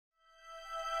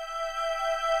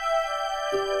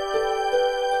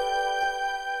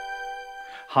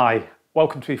Hi,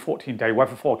 welcome to the 14-day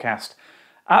weather forecast.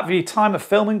 At the time of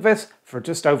filming this, there are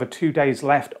just over 2 days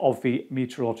left of the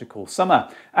meteorological summer,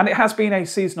 and it has been a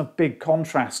season of big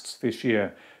contrasts this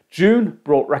year. June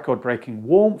brought record-breaking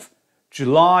warmth,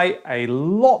 July a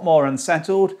lot more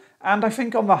unsettled, and I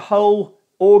think on the whole,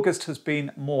 August has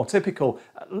been more typical.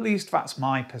 At least that's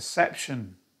my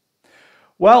perception.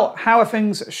 Well, how are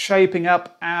things shaping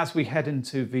up as we head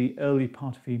into the early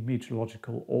part of the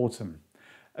meteorological autumn?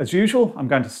 As usual, I'm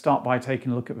going to start by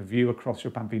taking a look at the view across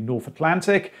Europe and the North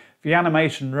Atlantic. The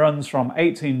animation runs from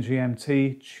 18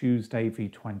 GMT, Tuesday the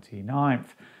 29th.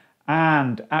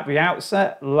 And at the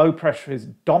outset, low pressure is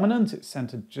dominant. It's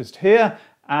centred just here,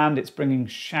 and it's bringing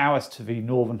showers to the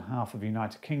northern half of the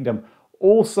United Kingdom.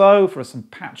 Also, there are some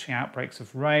patchy outbreaks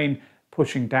of rain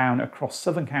pushing down across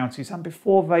southern counties, and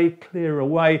before they clear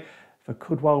away, there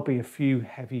could well be a few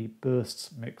heavy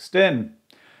bursts mixed in.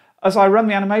 As I run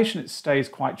the animation, it stays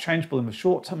quite changeable in the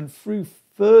short term, and through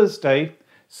Thursday,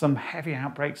 some heavy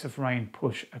outbreaks of rain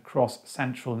push across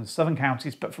central and southern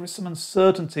counties, but there is some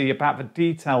uncertainty about the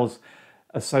details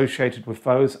associated with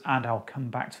those, and I'll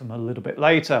come back to them a little bit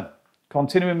later.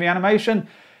 Continuing the animation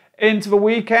into the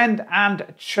weekend,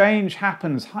 and change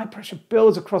happens. High pressure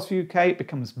builds across the UK, it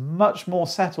becomes much more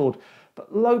settled,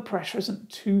 but low pressure isn't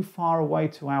too far away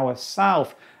to our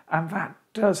south, and that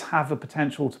does have the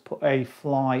potential to put a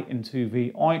fly into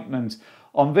the ointment.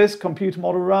 On this computer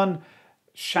model run,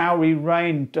 showery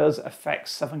rain does affect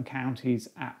southern counties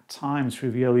at times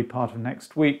through the early part of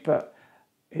next week, but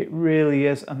it really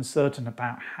is uncertain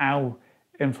about how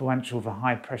influential the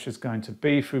high pressure is going to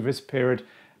be through this period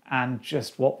and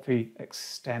just what the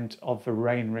extent of the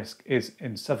rain risk is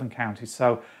in southern counties.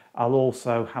 So I'll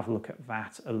also have a look at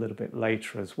that a little bit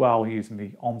later as well using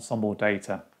the ensemble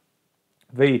data.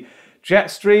 The jet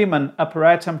stream and upper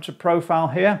air temperature profile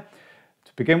here.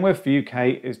 To begin with, the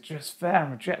UK is just there,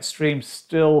 and the jet stream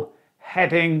still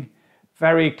heading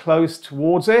very close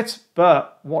towards it,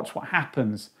 but watch what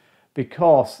happens,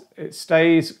 because it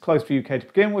stays close to the UK to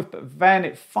begin with, but then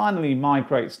it finally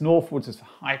migrates northwards as the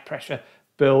high pressure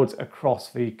builds across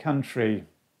the country.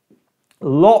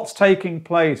 Lots taking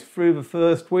place through the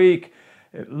first week.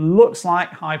 It looks like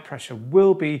high pressure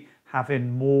will be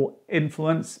having more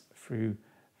influence through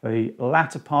the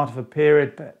latter part of the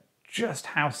period, but just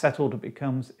how settled it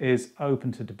becomes is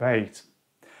open to debate.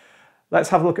 Let's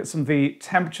have a look at some of the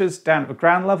temperatures down at the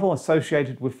ground level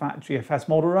associated with that GFS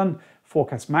model run.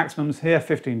 Forecast maximums here,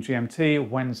 15 GMT,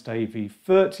 Wednesday the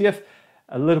 30th.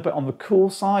 A little bit on the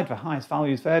cool side, the highest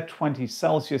values there, 20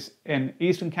 Celsius in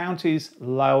eastern counties,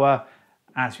 lower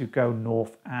as you go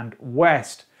north and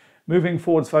west. Moving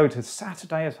forwards though to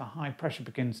Saturday, as the high pressure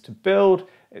begins to build,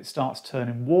 it starts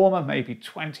turning warmer, maybe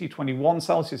 20, 21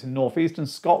 Celsius in northeastern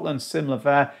Scotland, similar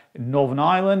there in Northern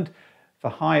Ireland. The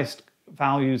highest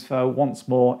values though once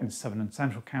more in southern and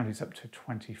central counties up to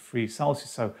 23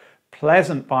 Celsius, so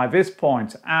pleasant by this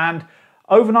point. And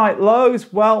overnight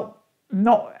lows, well,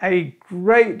 not a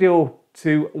great deal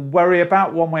to worry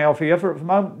about one way or the other at the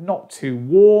moment. Not too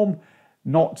warm,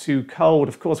 not too cold.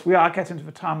 Of course, we are getting to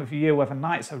the time of the year where the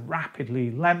nights are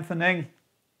rapidly lengthening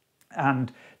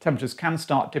and temperatures can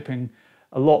start dipping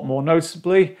a lot more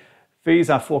noticeably. These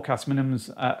are forecast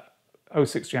minimums at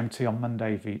 06 GMT on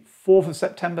Monday the 4th of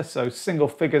September, so single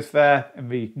figures there in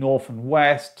the north and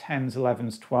west, 10s,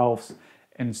 11s, 12s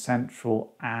in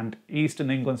central and eastern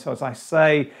England. So as I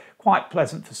say, quite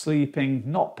pleasant for sleeping,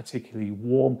 not particularly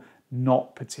warm,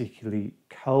 not particularly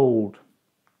cold.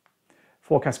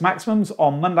 Forecast maximums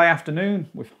on Monday afternoon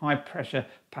with high pressure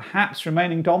perhaps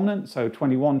remaining dominant, so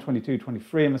 21, 22,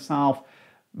 23 in the south.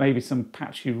 Maybe some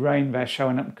patchy rain there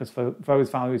showing up because those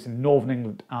values in northern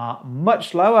England are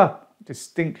much lower,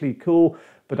 distinctly cool,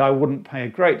 but I wouldn't pay a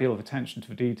great deal of attention to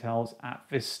the details at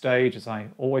this stage. As I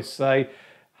always say,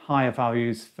 higher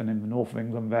values than in the north of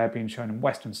England there being shown in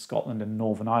western Scotland and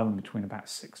Northern Ireland between about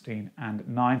 16 and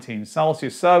 19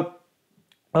 Celsius. So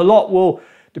a lot will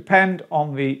depend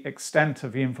on the extent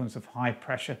of the influence of high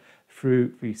pressure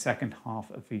through the second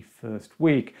half of the first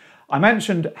week. I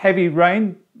mentioned heavy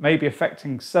rain may be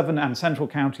affecting southern and central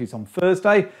counties on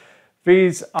Thursday.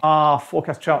 These are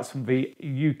forecast charts from the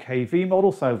UKV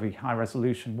model, so the high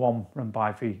resolution one run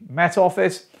by the Met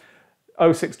Office.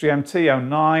 06 GMT,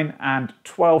 09 and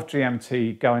 12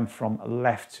 GMT going from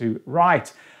left to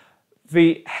right.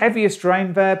 The heaviest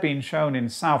rain there being shown in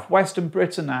southwestern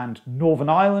Britain and Northern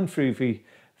Ireland through the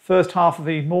first half of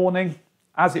the morning.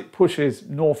 As it pushes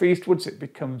northeastwards, it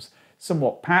becomes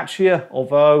somewhat patchier,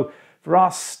 although there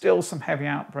are still some heavy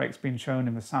outbreaks being shown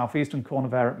in the southeastern corner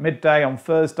there at midday on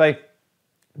Thursday.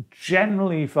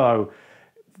 Generally though,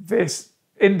 this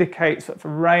indicates that the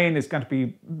rain is going to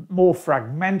be more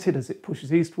fragmented as it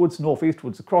pushes eastwards,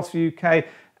 northeastwards across the UK,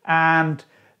 and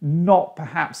not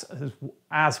perhaps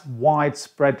as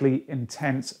widespreadly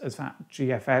intense as that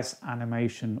GFS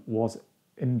animation was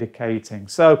indicating.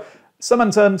 So some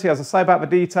uncertainty, as I say, about the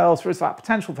details. There is that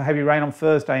potential for heavy rain on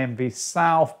Thursday in the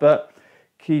south, but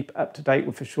keep up to date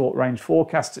with the short range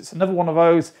forecasts. It's another one of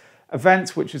those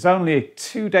events which is only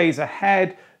 2 days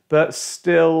ahead, but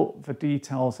still the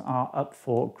details are up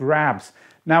for grabs.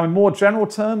 Now, in more general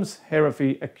terms, here are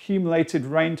the accumulated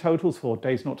rain totals for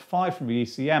days 0 to 5 from the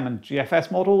ECM and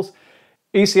GFS models.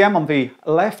 ECM on the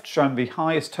left showing the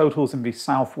highest totals in the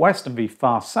southwest and the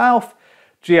far south.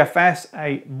 GFS,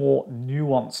 a more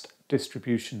nuanced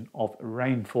distribution of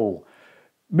rainfall.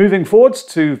 Moving forwards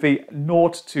to the 0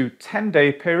 to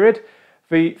 10-day period,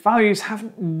 the values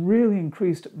haven't really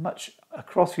increased much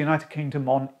across the United Kingdom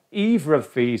on either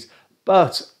of these,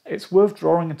 but it's worth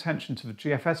drawing attention to the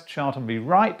GFS chart on the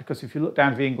right, because if you look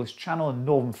down to the English Channel and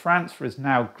northern France, there is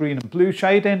now green and blue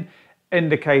shading,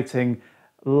 indicating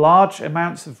large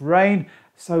amounts of rain.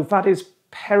 So that is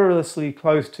perilously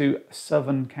close to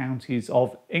southern counties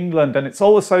of England, and it's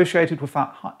all associated with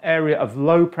that area of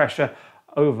low pressure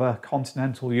over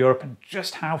continental Europe and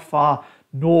just how far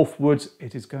northwards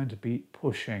it is going to be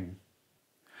pushing.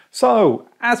 So,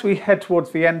 as we head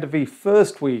towards the end of the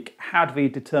first week, how do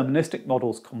the deterministic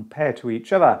models compare to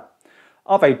each other?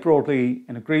 Are they broadly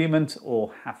in agreement,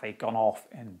 or have they gone off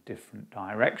in different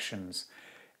directions?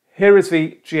 Here is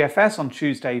the GFS on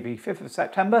Tuesday the 5th of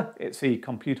September. It's the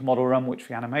computer model run which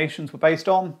the animations were based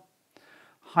on.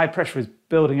 High pressure is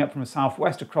building up from the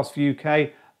southwest across the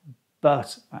UK,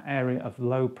 but that area of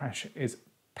low pressure is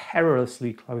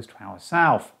perilously close to our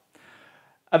south.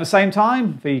 At the same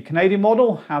time, the Canadian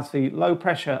model has the low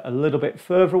pressure a little bit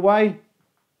further away,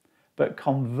 but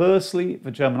conversely,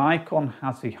 the German icon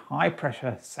has the high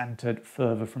pressure centred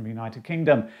further from the United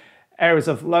Kingdom. Areas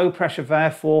of low pressure,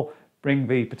 therefore, bring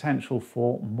the potential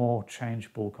for more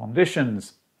changeable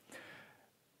conditions.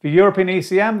 The European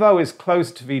ECM, though, is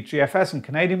closer to the GFS and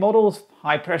Canadian models,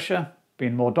 high pressure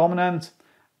being more dominant,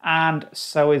 and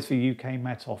so is the UK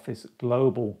Met Office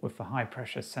Global, with the high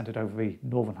pressure centred over the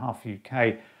northern half of the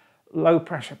UK. Low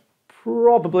pressure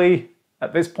probably,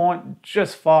 at this point,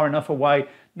 just far enough away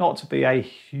not to be a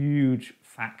huge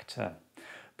factor.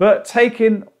 But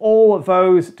taking all of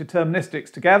those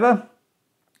deterministics together,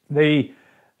 the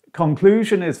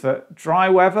conclusion is that dry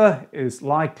weather is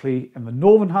likely in the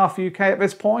northern half of the UK at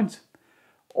this point,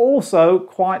 also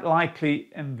quite likely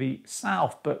in the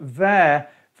south, but there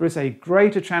is a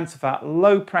greater chance of that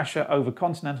low pressure over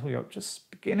continental Europe just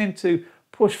beginning to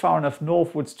push far enough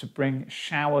northwards to bring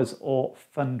showers or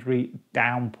thundery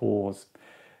downpours.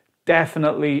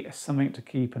 Definitely something to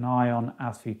keep an eye on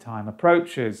as the time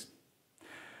approaches.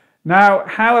 Now,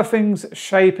 how are things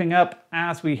shaping up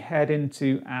as we head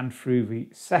into and through the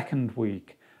second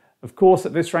week? Of course,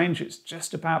 at this range, it's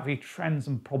just about the trends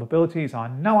and probabilities. I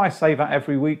know I say that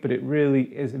every week, but it really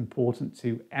is important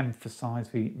to emphasise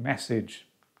the message.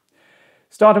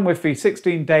 Starting with the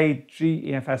 16-day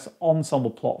GEFS ensemble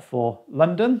plot for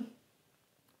London.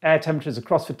 Air temperatures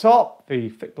across the top, the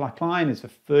thick black line is the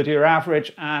 30-year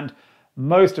average, and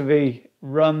most of the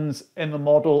runs in the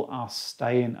model are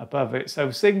staying above it. So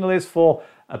the signal is for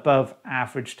above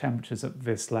average temperatures at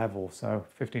this level, so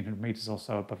 1,500 metres or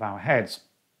so above our heads.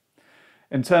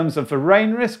 In terms of the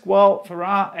rain risk, well, there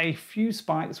are a few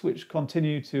spikes which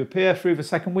continue to appear through the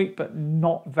second week, but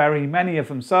not very many of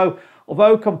them. So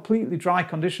although completely dry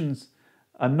conditions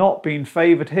are not being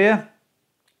favoured here,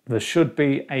 there should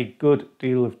be a good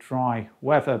deal of dry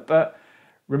weather. But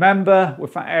remember,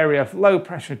 with that area of low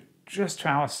pressure just to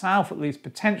our south, at least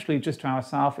potentially just to our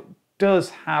south, it does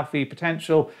have the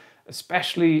potential,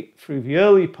 especially through the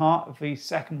early part of the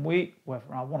second week, where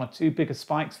there are one or two bigger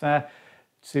spikes there,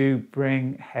 to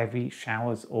bring heavy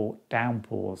showers or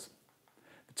downpours.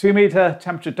 The 2 metre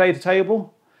temperature data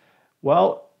table,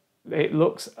 well, it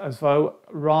looks as though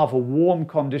rather warm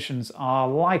conditions are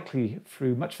likely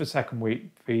through much of the second week.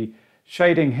 The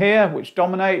shading here, which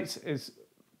dominates, is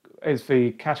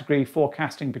the category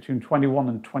forecasting between 21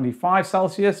 and 25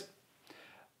 Celsius.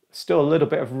 Still a little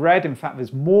bit of red. In fact,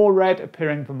 there's more red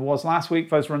appearing than there was last week.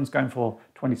 Those runs going for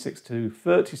 26 to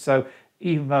 30. So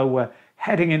even though we're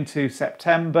heading into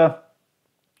September,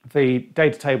 the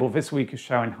data table this week is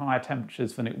showing higher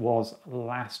temperatures than it was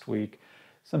last week.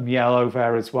 Some yellow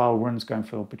there as well, runs going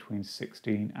for between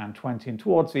 16 and 20. And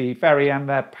towards the very end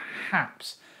there,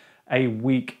 perhaps a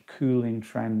weak cooling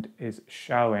trend is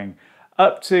showing.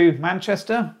 Up to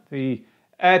Manchester, the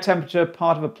air temperature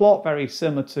part of the plot, very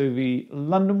similar to the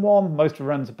London one. Most of the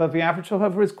runs above the average, although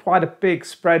there is quite a big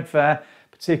spread there,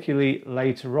 particularly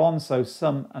later on, so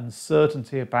some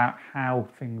uncertainty about how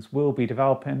things will be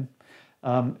developing.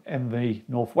 In the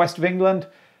northwest of England,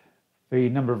 the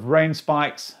number of rain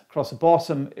spikes across the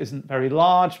bottom isn't very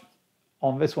large.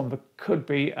 On this one, there could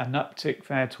be an uptick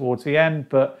there towards the end,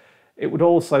 but it would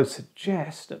also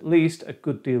suggest at least a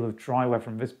good deal of dry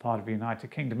weather in this part of the United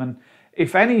Kingdom. And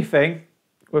if anything,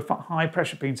 with that high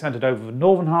pressure being centred over the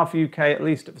northern half of the UK, at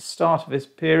least at the start of this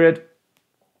period,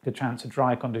 the chance of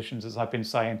dry conditions, as I've been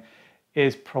saying,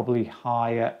 is probably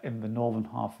higher in the northern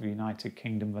half of the United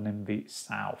Kingdom than in the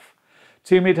south.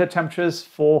 2 metre temperatures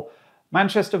for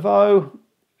Manchester, though,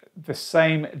 the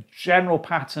same general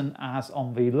pattern as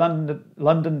on the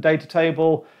London data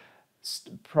table.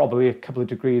 Probably a couple of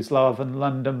degrees lower than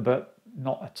London, but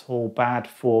not at all bad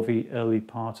for the early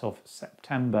part of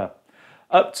September.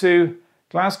 Up to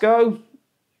Glasgow,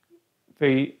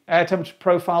 the air temperature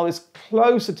profile is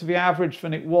closer to the average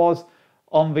than it was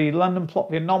on the London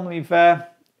plot. The anomaly there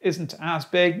isn't as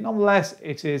big. Nonetheless,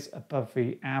 it is above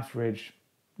the average,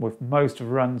 with most of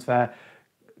the runs there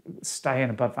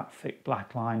staying above that thick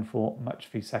black line for much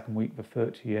of the second week, the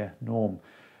 30-year norm.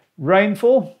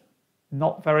 Rainfall,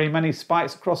 not very many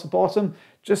spikes across the bottom.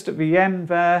 Just at the end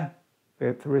there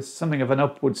is something of an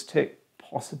upwards tick,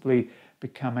 possibly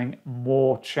becoming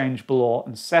more changeable or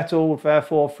unsettled,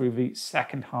 therefore, through the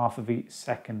second half of the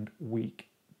second week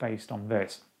based on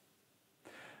this.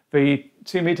 The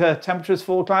 2 metre temperatures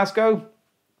for Glasgow,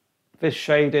 this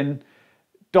shading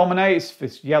dominates,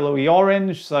 this yellowy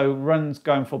orange, so runs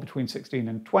going for between 16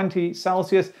 and 20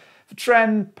 Celsius. The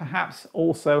trend perhaps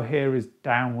also here is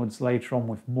downwards later on,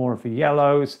 with more of the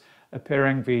yellows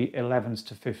appearing, the 11s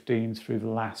to 15s through the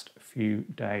last few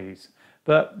days.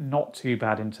 But not too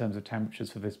bad in terms of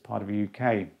temperatures for this part of the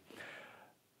UK.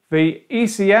 The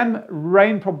ECM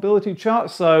rain probability chart,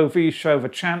 so these show the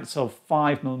chance of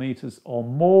 5 millimetres or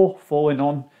more falling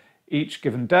on each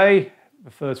given day.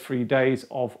 The first 3 days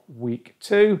of week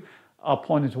 2 are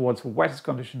pointing towards the wettest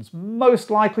conditions most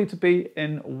likely to be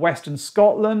in Western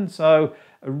Scotland, so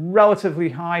a relatively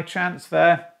high chance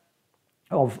there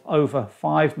of over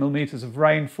 5 millimetres of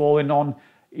rain falling on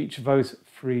each of those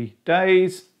 3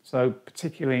 days, so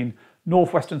particularly in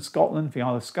northwestern Scotland, the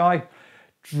Isle of Skye.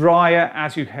 Drier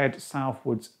as you head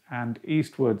southwards and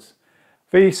eastwards.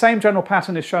 The same general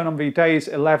pattern is shown on the days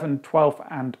 11, 12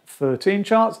 and 13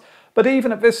 charts. But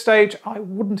even at this stage, I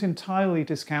wouldn't entirely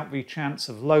discount the chance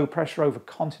of low pressure over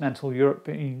continental Europe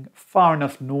being far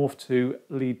enough north to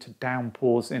lead to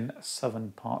downpours in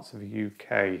southern parts of the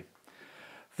UK.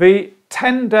 The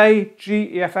 10-day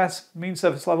GEFS mean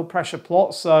surface level pressure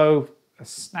plot, so a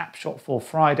snapshot for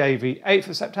Friday the 8th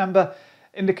of September,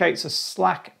 indicates a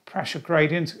slack pressure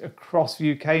gradient across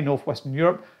the UK, northwestern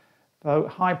Europe, though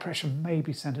high pressure may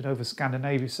be centred over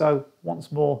Scandinavia, so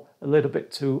once more a little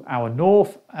bit to our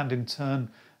north, and in turn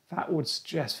that would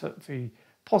suggest that the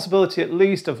possibility at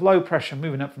least of low pressure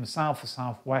moving up from south to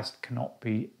southwest cannot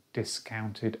be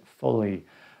discounted fully.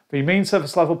 The mean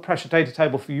surface level pressure data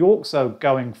table for York, so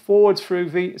going forward through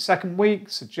the second week,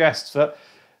 suggests that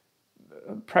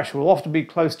pressure will often be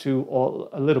close to or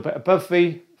a little bit above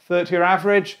the 30-year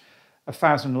average.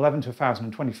 1011 to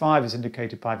 1025 is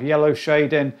indicated by the yellow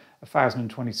shading,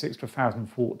 1026 to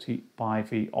 1040 by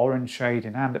the orange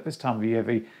shading, and at this time of the year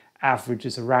the average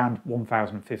is around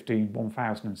 1015,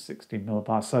 1060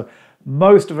 millibars. So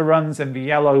most of the runs in the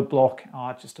yellow block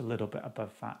are just a little bit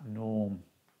above that norm.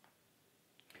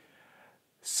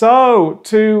 So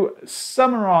to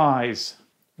summarise,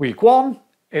 week 1,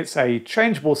 it's a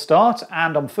changeable start,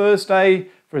 and on Thursday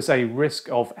there is a risk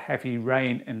of heavy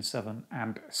rain in southern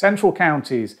and central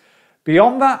counties.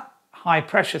 Beyond that, high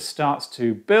pressure starts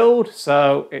to build,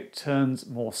 so it turns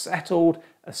more settled,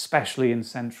 especially in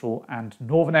central and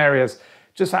northern areas.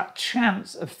 Just that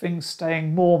chance of things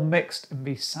staying more mixed in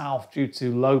the south due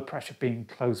to low pressure being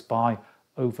close by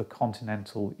over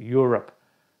continental Europe.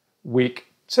 Week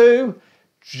 2,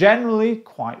 generally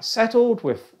quite settled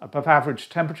with above average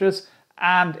temperatures,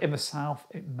 and in the south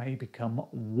it may become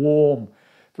warm.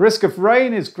 The risk of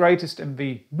rain is greatest in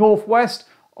the northwest,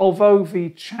 although the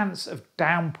chance of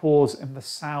downpours in the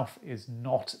south is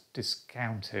not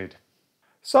discounted.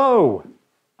 So,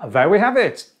 there we have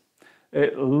it.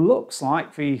 It looks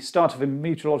like the start of a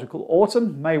meteorological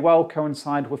autumn may well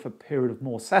coincide with a period of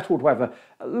more settled weather,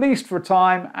 at least for a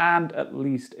time and at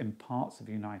least in parts of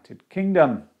the United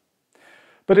Kingdom.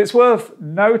 But it's worth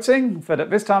noting that at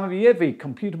this time of the year, the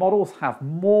computer models have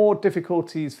more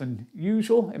difficulties than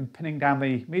usual in pinning down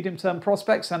the medium-term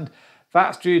prospects, and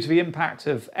that's due to the impact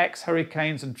of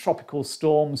ex-hurricanes and tropical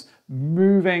storms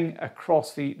moving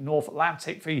across the North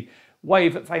Atlantic. The way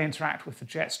that they interact with the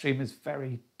jet stream is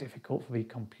very difficult for the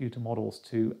computer models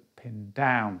to pin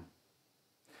down.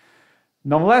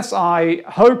 Nonetheless, I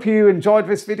hope you enjoyed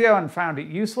this video and found it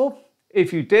useful.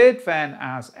 If you did, then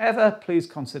as ever, please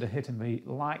consider hitting the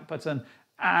like button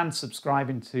and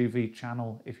subscribing to the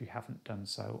channel if you haven't done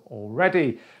so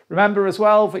already. Remember as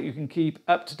well that you can keep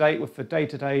up to date with the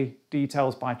day-to-day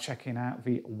details by checking out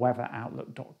the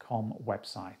TheWeatherOutlook.com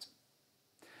website.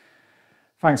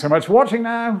 Thanks so much for watching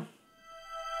now.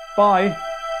 Bye.